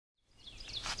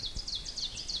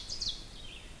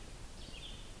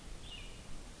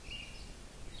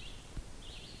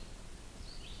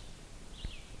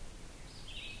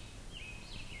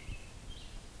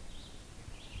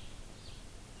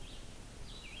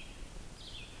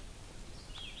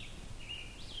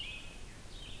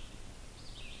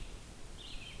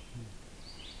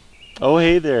Oh,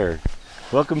 hey there.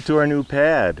 Welcome to our new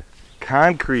pad.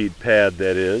 Concrete pad,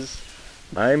 that is.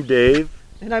 I'm Dave.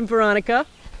 And I'm Veronica.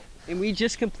 And we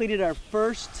just completed our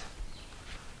first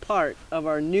part of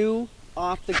our new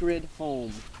off-the-grid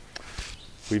home.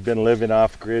 We've been living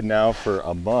off-grid now for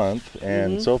a month,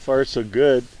 and so far so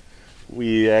good.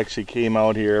 We actually came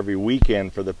out here every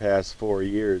weekend for the past 4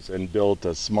 years and built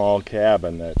a small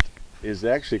cabin that is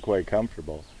actually quite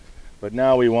comfortable. But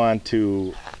now we want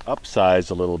to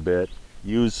upsize a little bit,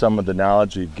 use some of the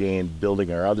knowledge we've gained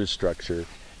building our other structure,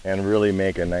 and really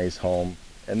make a nice home.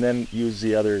 And then use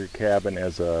the other cabin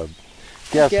as a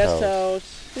guest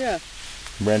house. Yeah.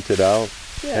 Rent it out.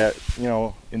 Yeah. You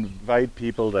know, invite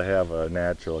people to have a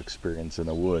natural experience in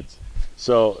the woods.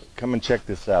 So come and check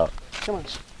this out. Come on.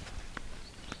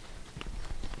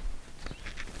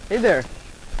 Hey there.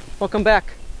 Welcome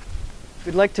back.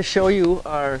 We'd like to show you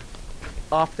our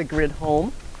off-the-grid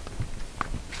home.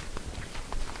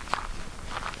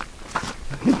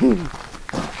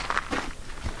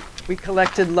 We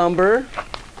collected lumber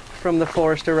from the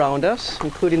forest around us,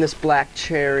 including this black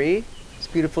cherry, this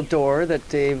beautiful door that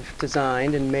Dave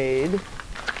designed and made.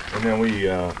 And then we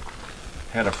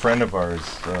had a friend of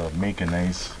ours make a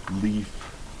nice leaf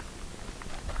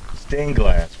stained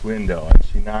glass window, and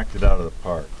she knocked it out of the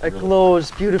park. It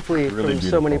glows beautifully really from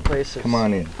so many places. Come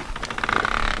on in.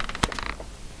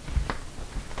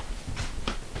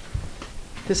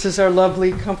 This is our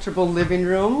lovely, comfortable living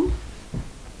room.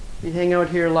 We hang out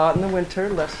here a lot in the winter,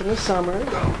 less in the summer.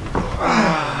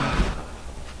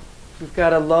 We've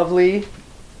got a lovely,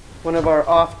 one of our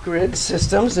off-grid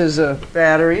systems is a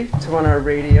battery to run our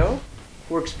radio.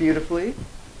 Works beautifully.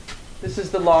 This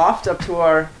is the loft up to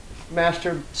our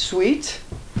master suite.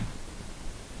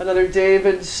 Another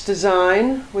David's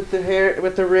design with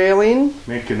the railing.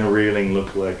 Making the railing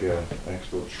look like an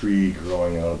actual tree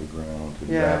growing out of the ground and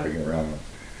wrapping around.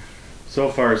 So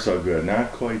far so good.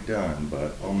 Not quite done,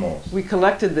 but almost. We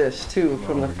collected this too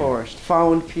from the forest.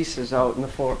 Found pieces out in the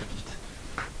forest.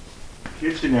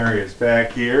 Kitchen area is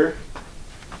back here.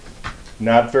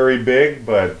 Not very big,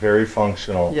 but very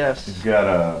functional. Yes. It's got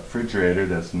a refrigerator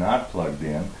that's not plugged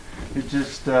in. It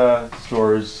just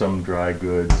stores some dry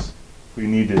goods. If we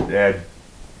need to add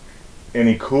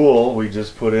any cool, we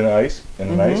just put in ice in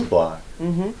an ice block.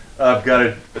 I've got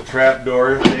a trap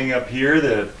door thing up here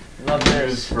that Love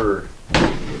is this. for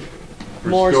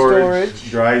More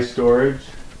storage. Dry storage.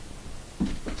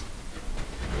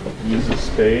 Use a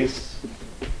space.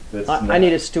 That's I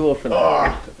need a stool for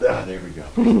that. There we go.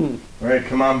 All right,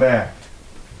 come on back.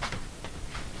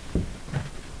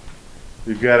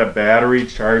 We've got a battery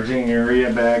charging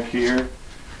area back here.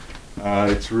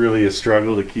 It's really a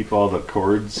struggle to keep all the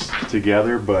cords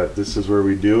together, but this is where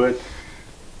we do it.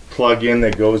 Plug in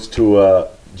that goes to a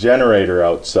generator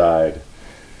outside,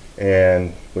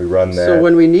 and we run that. So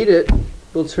when we need it,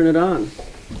 we'll turn it on.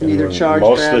 And either charge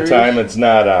most batteries. of the time it's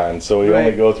not on, so we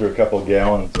only go through a couple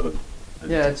gallons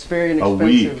yeah, it's very a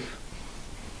inexpensive. week.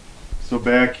 So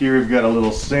back here we've got a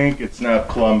little sink. It's not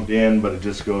plumbed in, but it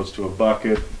just goes to a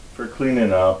bucket for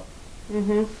cleaning up.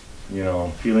 You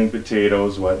know, peeling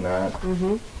potatoes, whatnot.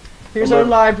 Here's our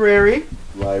library.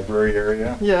 Library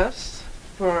area. Yes,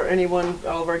 for anyone,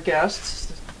 all of our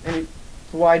guests, any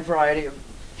wide variety of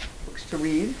books to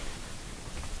read.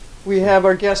 We have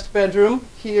our guest bedroom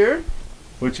here.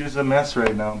 Which is a mess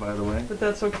right now, by the way. But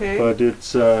that's okay. But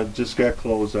it's just got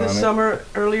clothes on it. This summer,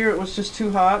 earlier, it was just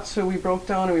too hot, so we broke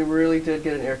down and we really did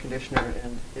get an air conditioner,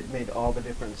 and it made all the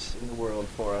difference in the world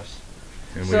for us.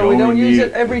 And so we don't use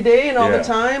it every day and all the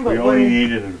time, but we only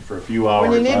need it for a few hours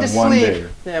when you need on to one sleep. day.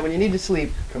 Yeah, when you need to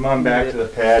sleep. Come on back to the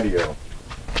patio.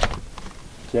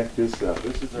 Check this out.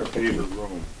 This is our favorite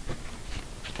room.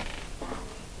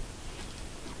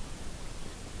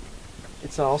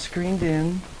 It's all screened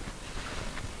in.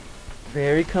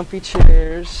 Very comfy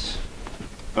chairs.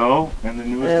 Oh, and the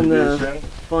newest And the addition,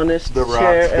 funnest the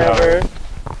chair ever.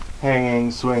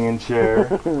 hanging, swinging chair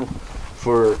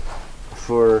for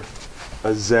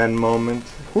a Zen moment.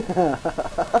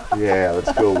 Yeah,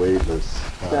 let's go waveless.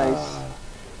 Nice.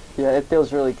 Yeah, it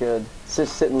feels really good.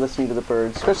 Just sit and listen to the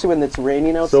birds, especially when it's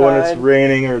raining outside. So when it's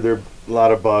raining or there are a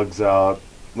lot of bugs out,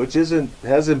 which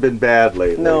hasn't been bad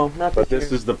lately. No, not But this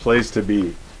this year. is the place to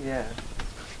be. Yeah.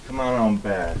 Come on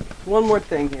back. One more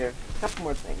thing here. A couple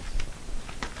more things.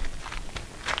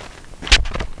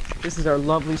 This is our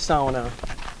lovely sauna.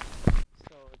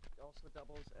 So it also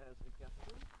doubles as a guest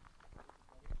room.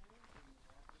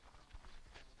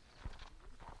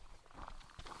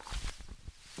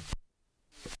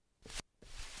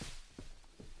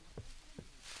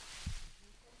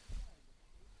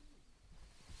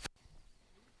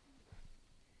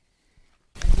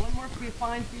 one more be a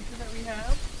fine feature that we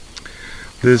have.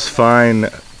 This fine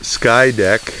sky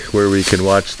deck where we can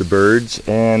watch the birds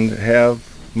and have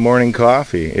morning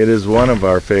coffee. It is one of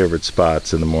our favorite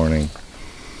spots in the morning.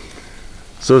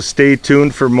 So stay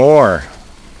tuned for more.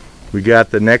 We got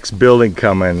the next building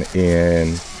coming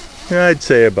in, I'd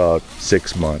say about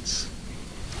 6 months.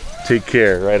 Take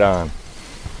care. Right on.